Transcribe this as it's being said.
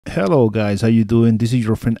Hello guys, how you doing? This is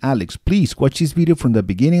your friend Alex. Please watch this video from the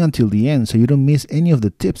beginning until the end so you don't miss any of the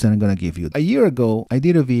tips that I'm gonna give you. A year ago, I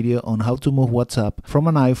did a video on how to move WhatsApp from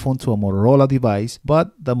an iPhone to a Motorola device,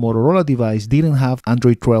 but the Motorola device didn't have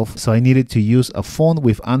Android 12, so I needed to use a phone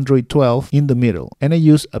with Android 12 in the middle, and I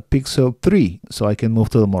used a Pixel 3 so I can move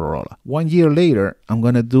to the Motorola. 1 year later, I'm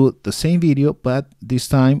gonna do the same video, but this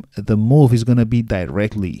time the move is gonna be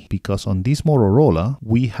directly because on this Motorola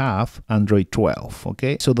we have Android 12.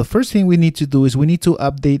 Okay, so the first thing we need to do is we need to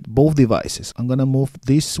update both devices. I'm gonna move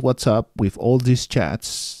this WhatsApp with all these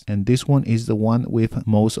chats, and this one is the one with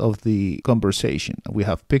most of the conversation. We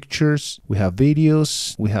have pictures, we have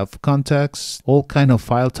videos, we have contacts, all kind of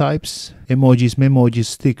file types, emojis, memojis,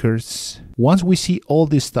 stickers. Once we see all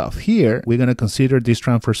this stuff here, we're gonna consider this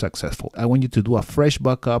transfer successful. I want you to do a fresh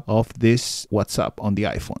backup of this WhatsApp on the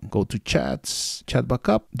iPhone. Go to chats, chat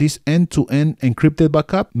backup. This end-to-end encrypted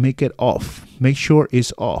backup, make it off. Make sure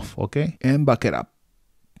it's off, okay? And back it up.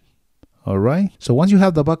 All right, so once you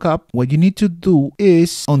have the backup, what you need to do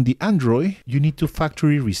is on the Android, you need to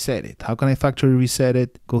factory reset it. How can I factory reset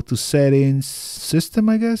it? Go to settings, system,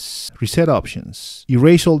 I guess, reset options,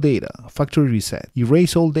 erase all data, factory reset,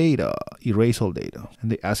 erase all data, erase all data.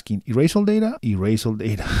 And they're asking, erase all data, erase all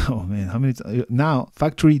data. Oh man, how many now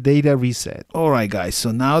factory data reset. All right, guys,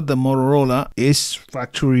 so now the Motorola is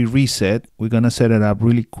factory reset. We're gonna set it up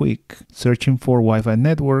really quick. Searching for Wi-Fi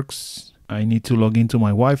networks. I need to log into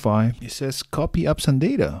my Wi-Fi. It says copy apps and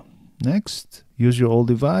data. Next, use your old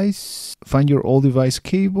device. Find your old device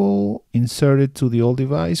cable, insert it to the old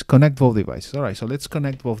device, connect both devices. All right, so let's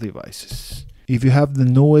connect both devices. If you have the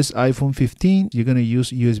newest iPhone 15, you're gonna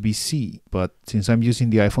use USB-C. But since I'm using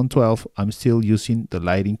the iPhone 12, I'm still using the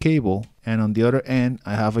Lightning cable. And on the other end,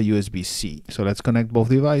 I have a USB-C. So let's connect both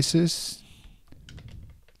devices.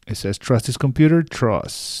 It says trust this computer,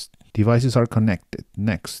 trust. Devices are connected.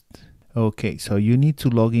 Next. Okay, so you need to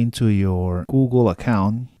log into your Google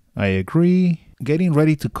account. I agree. Getting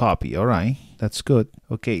ready to copy. All right, that's good.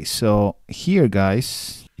 Okay, so here,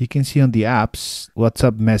 guys, you can see on the apps,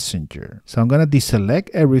 WhatsApp Messenger. So I'm going to deselect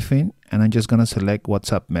everything, and I'm just going to select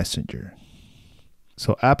WhatsApp Messenger.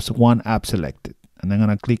 So apps, one app selected. And I'm going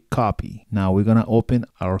to click copy. Now we're going to open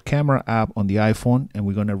our camera app on the iPhone, and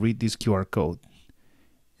we're going to read this QR code.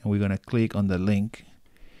 And we're going to click on the link.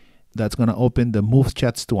 That's going to open the Move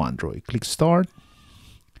Chats to Android. Click Start.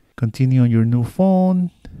 Continue on your new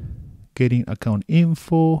phone. Getting account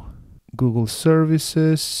info. Google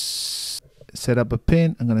Services. Set up a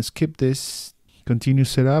pin. I'm going to skip this. Continue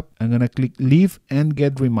setup. I'm going to click Leave and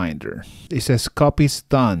Get Reminder. It says Copies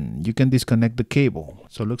Done. You can disconnect the cable.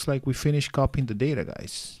 So it looks like we finished copying the data,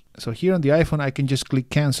 guys. So here on the iPhone, I can just click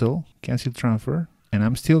Cancel. Cancel Transfer. And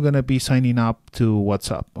I'm still going to be signing up to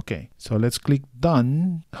WhatsApp. Okay, so let's click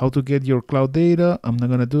Done. How to get your cloud data. I'm not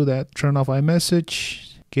going to do that. Turn off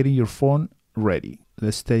iMessage. Getting your phone ready.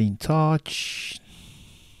 Let's stay in touch.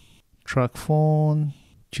 Track phone.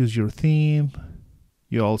 Choose your theme.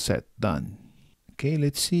 You're all set. Done. Okay,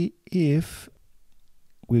 let's see if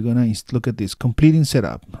we're going to look at this. Completing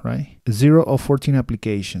setup, right? 0 of 14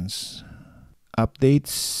 applications.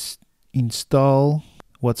 Updates. Install.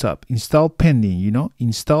 WhatsApp, install pending, you know,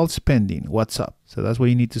 installs pending, WhatsApp. So that's what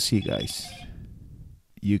you need to see, guys.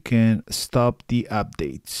 You can stop the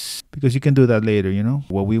updates because you can do that later, you know.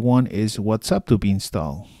 What we want is WhatsApp to be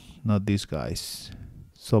installed, not these guys.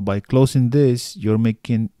 So by closing this, you're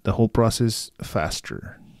making the whole process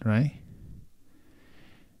faster, right?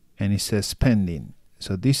 And it says pending.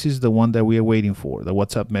 So this is the one that we are waiting for, the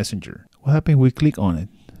WhatsApp Messenger. What happened? We click on it.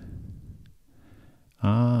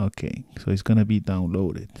 Ah, okay. So it's going to be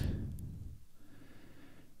downloaded.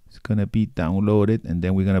 It's going to be downloaded, and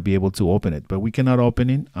then we're going to be able to open it. But we cannot open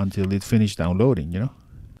it until it finishes downloading, you know.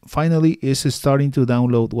 Finally, it's starting to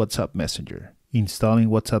download WhatsApp Messenger. Installing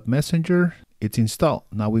WhatsApp Messenger. It's installed.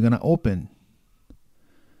 Now we're going to open.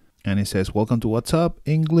 And it says, welcome to WhatsApp,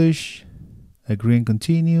 English. Agree and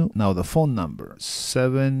continue. Now the phone number,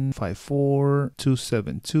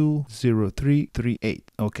 754-272-0338.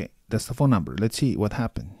 Okay. That's the phone number. Let's see what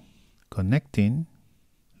happened. Connecting.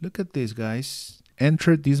 Look at this, guys.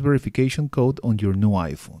 Enter this verification code on your new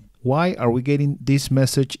iPhone. Why are we getting this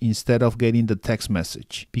message instead of getting the text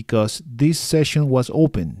message? Because this session was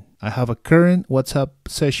open. I have a current WhatsApp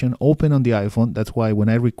session open on the iPhone. That's why when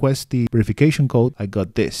I request the verification code, I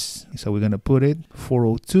got this. So we're going to put it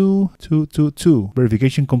 402222.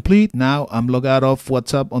 Verification complete. Now I'm logged out of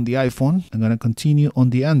WhatsApp on the iPhone. I'm going to continue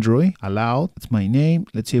on the Android. Allowed. That's my name.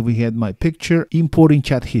 Let's see if we had my picture. Importing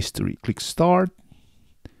chat history. Click Start.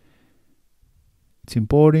 It's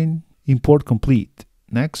importing. Import complete.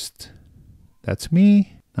 Next. That's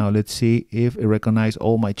me. Now let's see if it recognizes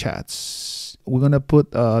all my chats. We're gonna put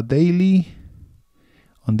daily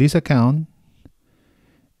on this account,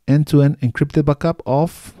 end-to-end encrypted backup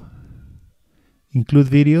off, include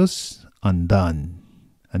videos, and done.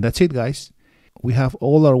 And that's it, guys. We have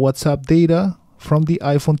all our WhatsApp data from the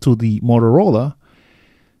iPhone to the Motorola,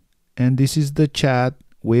 and this is the chat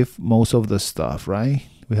with most of the stuff, right?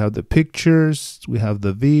 We have the pictures, we have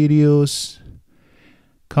the videos,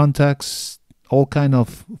 contacts, all kind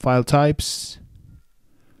of file types,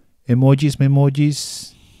 emojis,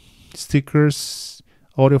 memojis, stickers,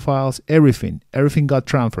 audio files, everything got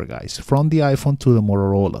transferred, guys, from the iPhone to the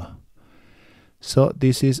Motorola. So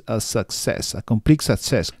this is a success, a complete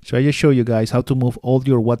success. So I just show you guys how to move all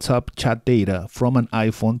your WhatsApp chat data from an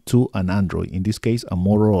iPhone to an Android, in this case a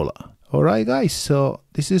Motorola. Alright guys, so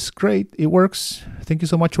this is great, it works. Thank you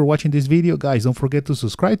so much for watching this video. Guys, don't forget to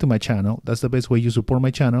subscribe to my channel. That's the best way you support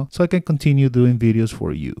my channel so I can continue doing videos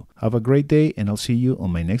for you. Have a great day and I'll see you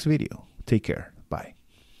on my next video. Take care, bye.